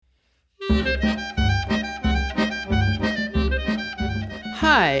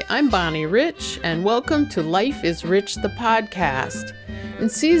Hi, I'm Bonnie Rich, and welcome to Life is Rich, the podcast. In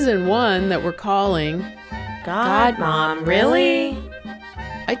season 1 that we're calling God, Mom, really?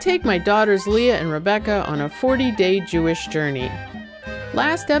 I take my daughters Leah and Rebecca on a 40-day Jewish journey.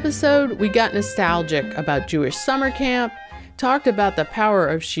 Last episode, we got nostalgic about Jewish summer camp, talked about the power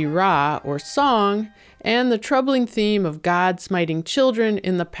of Shirah, or song, and the troubling theme of God smiting children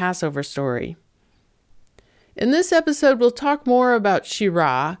in the Passover story. In this episode, we'll talk more about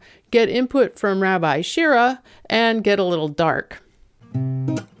Shirah, get input from Rabbi Shira, and get a little dark.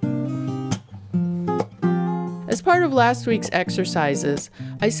 As part of last week's exercises,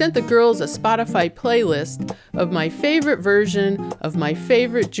 I sent the girls a Spotify playlist of my favorite version of my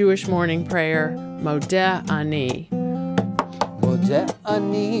favorite Jewish morning prayer, Modeh Ani. Modeh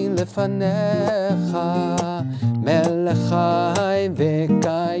ani lefanecha, melech chai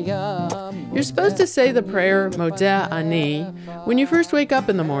v'kayam. You're supposed to say the prayer, Modeh Ani, when you first wake up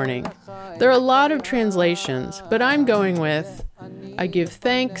in the morning. There are a lot of translations, but I'm going with, I give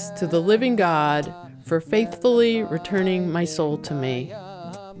thanks to the living God for faithfully returning my soul to me.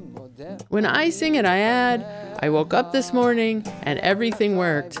 When I sing it, I add, I woke up this morning and everything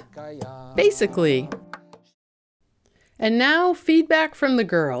worked. Basically. And now, feedback from the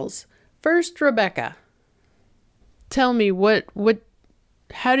girls. First, Rebecca. Tell me,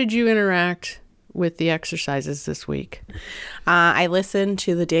 how did you interact with the exercises this week? I listened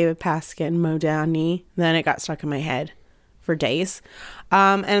to the David Paskin Modeh Ani, then it got stuck in my head for days.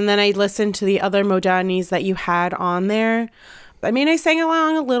 And then I listened to the other Modeh Anis that you had on there. I mean, I sang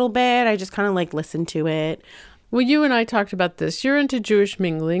along a little bit. I just kind of listened to it. Well, you and I talked about this. You're into Jewish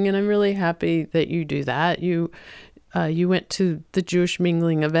mingling, and I'm really happy that you do that. You went to the Jewish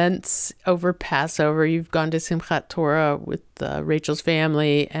mingling events over Passover. You've gone to Simchat Torah with Rachel's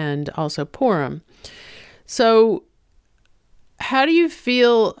family and also Purim. So how do you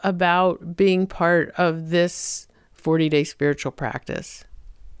feel about being part of this 40-day spiritual practice?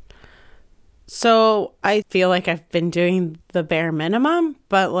 So I feel like I've been doing the bare minimum,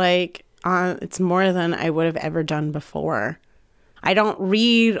 but it's more than I would have ever done before. I don't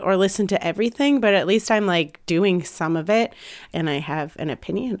read or listen to everything, but at least I'm doing some of it and I have an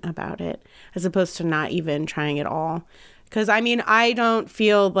opinion about it as opposed to not even trying at all. Because I don't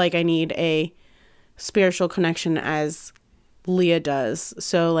feel like I need a spiritual connection as Leah does.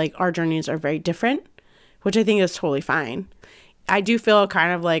 So our journeys are very different, which I think is totally fine. I do feel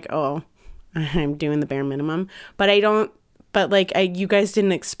kind of oh, I'm doing the bare minimum, but you guys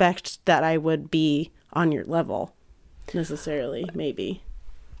didn't expect that I would be on your level. Necessarily, maybe.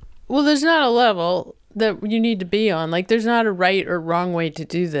 Well, there's not a level that you need to be on. There's not a right or wrong way to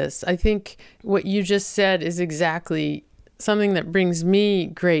do this. I think what you just said is exactly something that brings me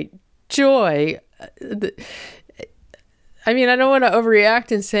great joy. I don't want to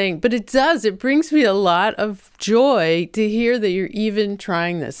overreact in saying, but it does. It brings me a lot of joy to hear that you're even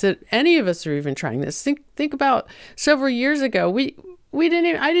trying this, that any of us are even trying this. Think about several years ago. I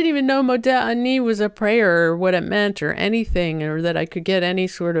didn't even know Modeh Ani was a prayer or what it meant or anything, or that I could get any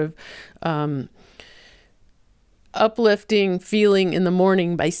sort of uplifting feeling in the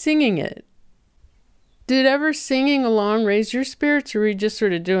morning by singing it. Did ever singing along raise your spirits, or were you just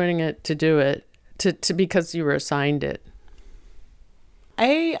sort of doing it to do it, to because you were assigned it?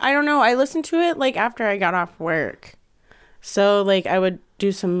 I don't know. I listened to it after I got off work. So I would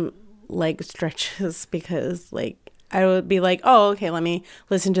do some stretches because I would be oh, okay, let me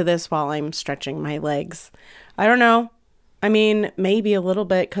listen to this while I'm stretching my legs. I don't know. Maybe a little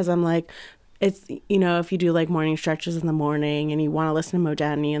bit because I'm it's, if you do morning stretches in the morning and you want to listen to Modeh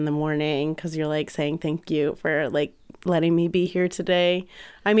Ani in the morning because you're saying thank you for letting me be here today.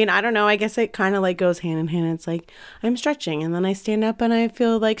 I don't know. I guess it kind of goes hand in hand. It's I'm stretching and then I stand up and I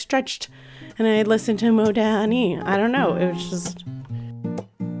feel stretched and I listen to Modeh Ani. I don't know. It was just...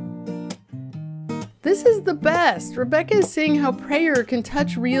 This is the best. Rebecca is seeing how prayer can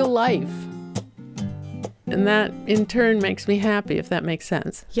touch real life. And that, in turn, makes me happy, if that makes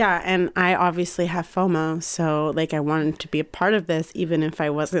sense. Yeah, and I obviously have FOMO, so, I wanted to be a part of this, even if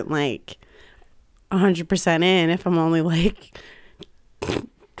I wasn't, 100% in, if I'm only,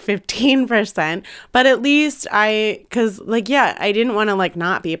 15%. But at least I didn't want to,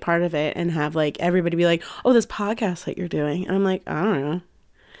 not be a part of it and have, everybody be oh, this podcast that you're doing. And I'm I don't know.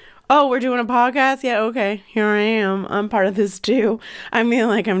 Oh, we're doing a podcast? Yeah, okay. Here I am. I'm part of this too.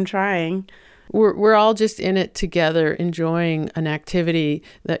 I'm trying. We're all just in it together, enjoying an activity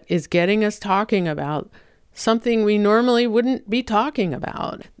that is getting us talking about something we normally wouldn't be talking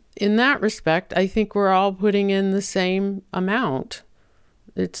about. In that respect, I think we're all putting in the same amount.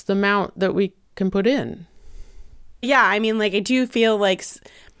 It's the amount that we can put in. Yeah, I mean, like, I do feel like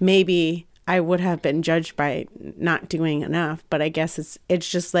maybe I would have been judged by not doing enough, but I guess it's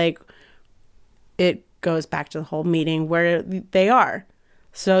just like it goes back to the whole meeting where they are.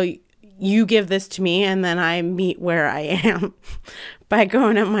 So you give this to me and then I meet where I am by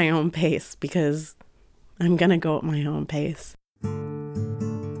going at my own pace, because I'm going to go at my own pace.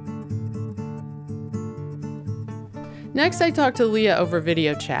 Next, I talked to Leah over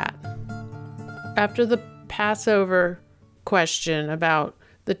video chat. After the Passover question about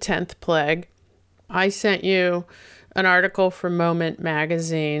the 10th plague, I sent you an article from Moment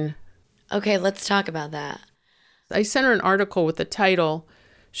magazine. Okay, let's talk about that. I sent her an article with the title,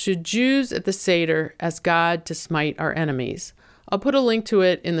 Should Jews at the Seder Ask God to Smite Our Enemies? I'll put a link to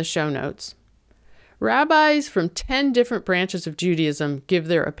it in the show notes. Rabbis from 10 different branches of Judaism give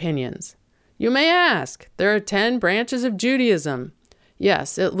their opinions. You may ask, there are 10 branches of Judaism.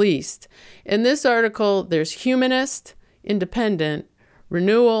 Yes, at least. In this article, there's humanist, independent,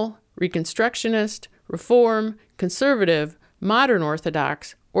 renewal, reconstructionist, reform, conservative, modern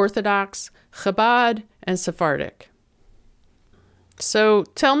Orthodox, Chabad, and Sephardic. So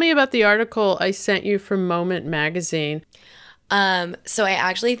tell me about the article I sent you from Moment magazine. So I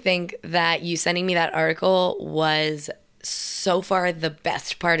actually think that you sending me that article was so far the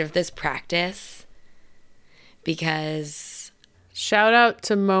best part of this practice, because... Shout out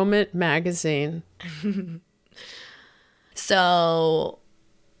to Moment magazine. So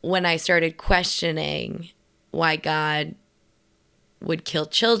when I started questioning why God would kill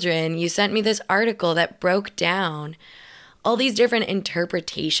children, you sent me this article that broke down all these different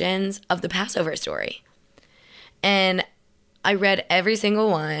interpretations of the Passover story. And I read every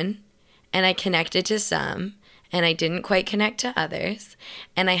single one, and I connected to some, and I didn't quite connect to others.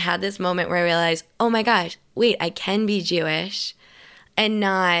 And I had this moment where I realized, oh my gosh, wait, I can be Jewish and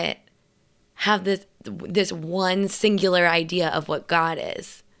not have this one singular idea of what God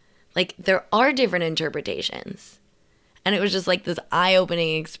is. Like, there are different interpretations. And it was just like this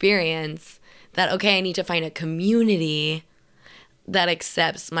eye-opening experience that, okay, I need to find a community that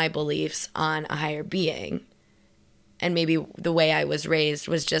accepts my beliefs on a higher being. And maybe the way I was raised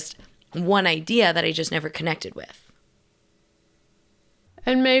was just one idea that I just never connected with.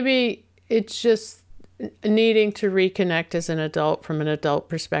 And maybe it's just needing to reconnect as an adult from an adult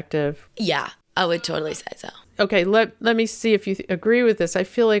perspective. Yeah, I would totally say so. Okay, let me see if you agree with this. I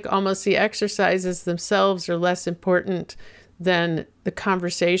feel like almost the exercises themselves are less important than the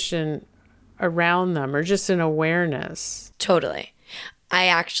conversation around them, or just an awareness. Totally. I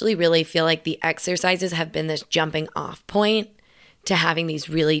actually really feel like the exercises have been this jumping off point to having these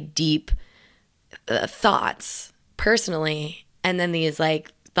really deep thoughts personally, and then these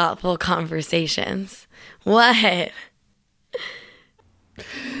like thoughtful conversations. What?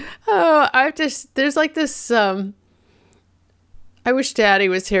 Oh, there's like this, I wish Daddy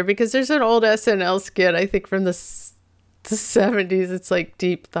was here, because there's an old SNL skit, I think from the 70s. It's like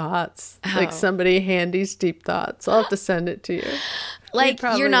deep thoughts. Oh. Like somebody handies deep thoughts. I'll have to send it to you. Like,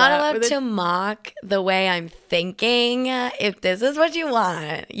 you're not allowed to mock the way I'm thinking. If this is what you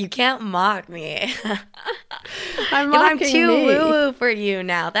want, you can't mock me. I'm too woo-woo for you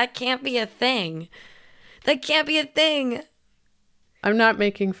now. That can't be a thing. That can't be a thing. I'm not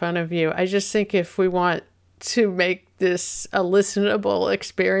making fun of you. I just think if we want to make this a listenable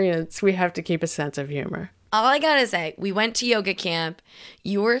experience, we have to keep a sense of humor. All I gotta say, we went to yoga camp.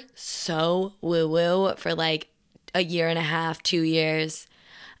 You were so woo-woo for like a year and a half, 2 years.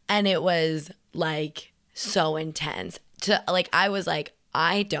 And it was like so intense. I was like,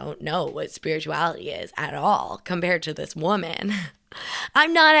 I don't know what spirituality is at all compared to this woman.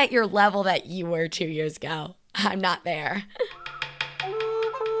 I'm not at your level that you were 2 years ago. I'm not there.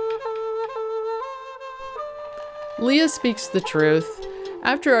 Leah speaks the truth.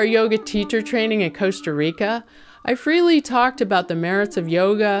 After our yoga teacher training in Costa Rica, I freely talked about the merits of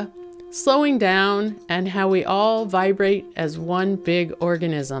yoga, slowing down, and how we all vibrate as one big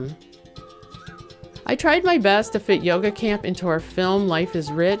organism. I tried my best to fit yoga camp into our film Life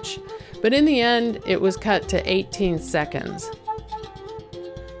is Rich, but in the end, it was cut to 18 seconds.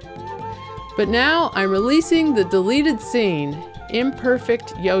 But now I'm releasing the deleted scene,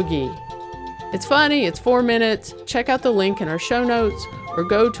 Imperfect Yogi. It's funny, it's 4 minutes. Check out the link in our show notes, or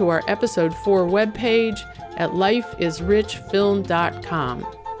go to our episode 4 webpage at lifeisrichfilm.com.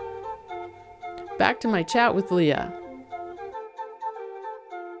 Back to my chat with Leah.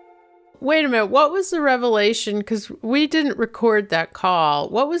 Wait a minute, what was the revelation? Because we didn't record that call.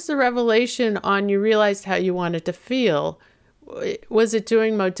 What was the revelation on you realized how you wanted to feel? Was it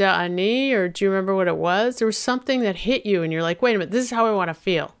doing Modeh Ani, or do you remember what it was? There was something that hit you and you're like, wait a minute, this is how I want to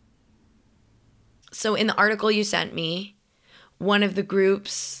feel. So in the article you sent me, one of the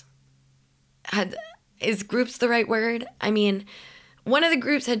groups is groups the right word? I mean, one of the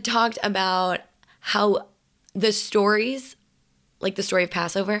groups had talked about how the stories, like the story of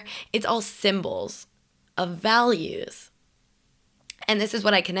Passover, it's all symbols of values. And this is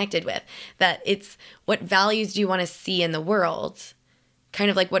what I connected with, that it's what values do you want to see in the world?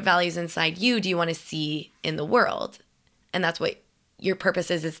 Kind of like what values inside you do you want to see in the world? And that's what your purpose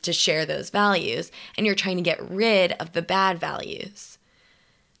is to share those values. And you're trying to get rid of the bad values.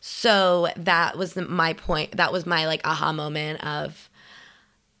 So that was my point. That was my like aha moment of,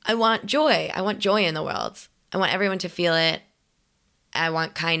 I want joy. I want joy in the world. I want everyone to feel it. I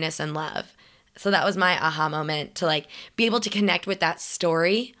want kindness and love. So that was my aha moment, to like be able to connect with that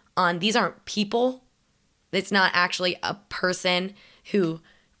story on, these aren't people. It's not actually a person who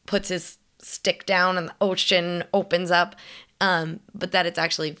puts his stick down and the ocean opens up, but that it's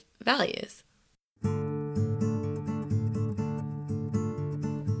actually values.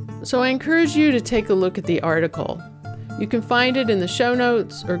 So I encourage you to take a look at the article. You can find it in the show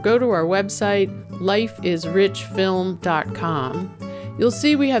notes or go to our website, lifeisrichfilm.com. You'll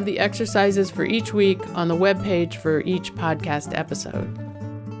see we have the exercises for each week on the webpage for each podcast episode.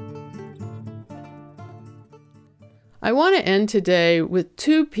 I want to end today with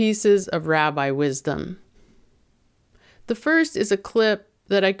 2 pieces of rabbi wisdom. The first is a clip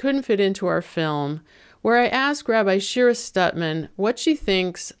that I couldn't fit into our film, where I asked Rabbi Shira Stutman what she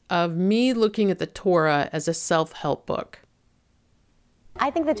thinks of me looking at the Torah as a self-help book.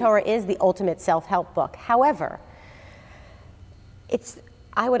 I think the Torah is the ultimate self-help book. However,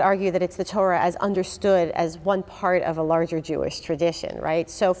 I would argue that it's the Torah as understood as one part of a larger Jewish tradition, right?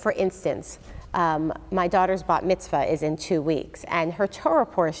 So for instance, my daughter's bat mitzvah is in 2 weeks, and her Torah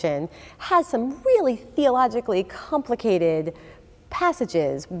portion has some really theologically complicated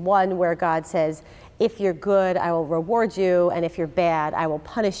passages. One where God says, if you're good, I will reward you, and if you're bad, I will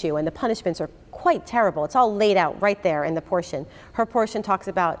punish you. And the punishments are quite terrible. It's all laid out right there in the portion. Her portion talks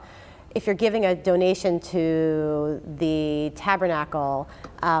about if you're giving a donation to the tabernacle,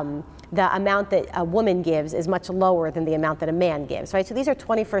 the amount that a woman gives is much lower than the amount that a man gives, right? So these are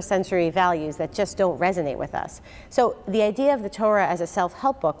 21st century values that just don't resonate with us. So the idea of the Torah as a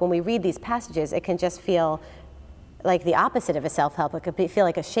self-help book, when we read these passages, it can just feel like the opposite of a self-help. It could feel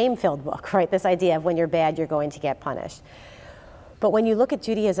like a shame-filled book, right? This idea of when you're bad, you're going to get punished. But when you look at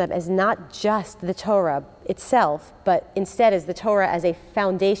Judaism as not just the Torah itself, but instead as the Torah as a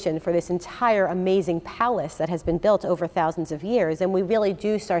foundation for this entire amazing palace that has been built over thousands of years, and we really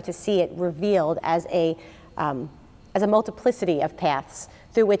do start to see it revealed as a multiplicity of paths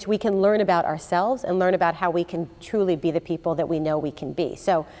through which we can learn about ourselves and learn about how we can truly be the people that we know we can be.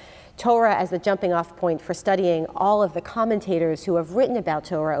 So Torah as the jumping off point for studying all of the commentators who have written about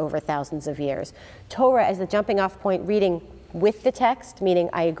Torah over thousands of years. Torah as the jumping off point, reading with the text, meaning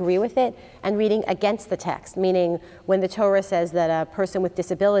I agree with it, and reading against the text, meaning when the Torah says that a person with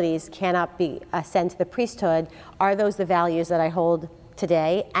disabilities cannot be sent to the priesthood, are those the values that I hold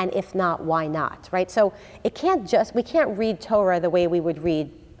today? And if not, why not, right? So we can't read Torah the way we would read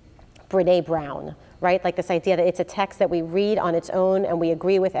Brené Brown, right? Like this idea that it's a text that we read on its own and we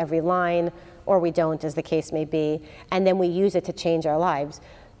agree with every line, or we don't, as the case may be, and then we use it to change our lives.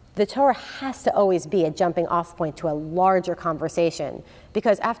 The Torah has to always be a jumping off point to a larger conversation,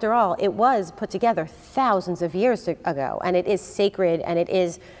 because after all, it was put together thousands of years ago, and it is sacred and it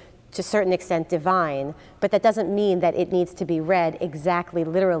is to a certain extent divine, but that doesn't mean that it needs to be read exactly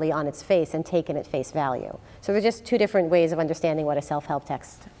literally on its face and taken at face value. So they're just 2 different ways of understanding what a self-help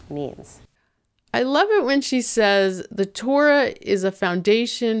text means. I love it when she says the Torah is a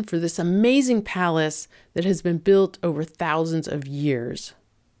foundation for this amazing palace that has been built over thousands of years.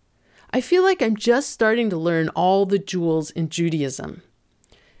 I feel like I'm just starting to learn all the jewels in Judaism.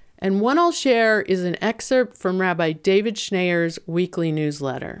 And one I'll share is an excerpt from Rabbi David Schneer's weekly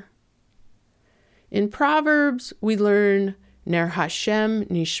newsletter. In Proverbs, we learn Ner Hashem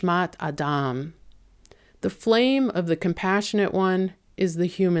Nishmat Adam. The flame of the compassionate one is the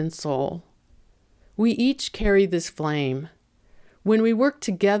human soul. We each carry this flame. When we work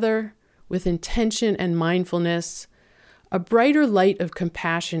together with intention and mindfulness, a brighter light of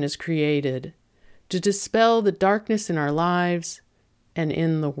compassion is created to dispel the darkness in our lives and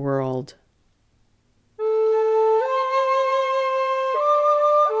in the world.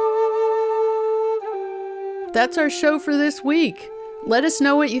 That's our show for this week. Let us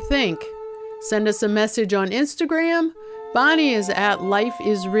know what you think. Send us a message on Instagram. Bonnie is at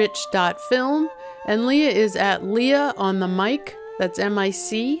lifeisrich.film, And Leah is at Leah on the mic, that's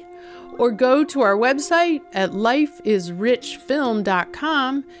M-I-C, or go to our website at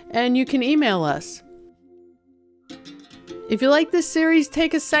lifeisrichfilm.com and you can email us. If you like this series,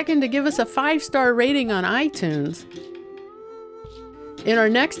 take a second to give us a 5-star rating on iTunes. In our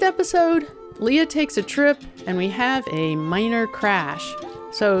next episode, Leah takes a trip and we have a minor crash,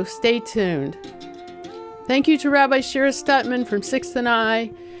 so stay tuned. Thank you to Rabbi Shira Stutman from Sixth and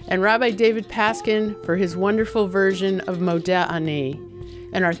I and Rabbi David Paskin for his wonderful version of Modeh Ani.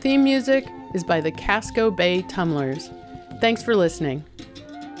 And our theme music is by the Casco Bay Tumblers. Thanks for listening.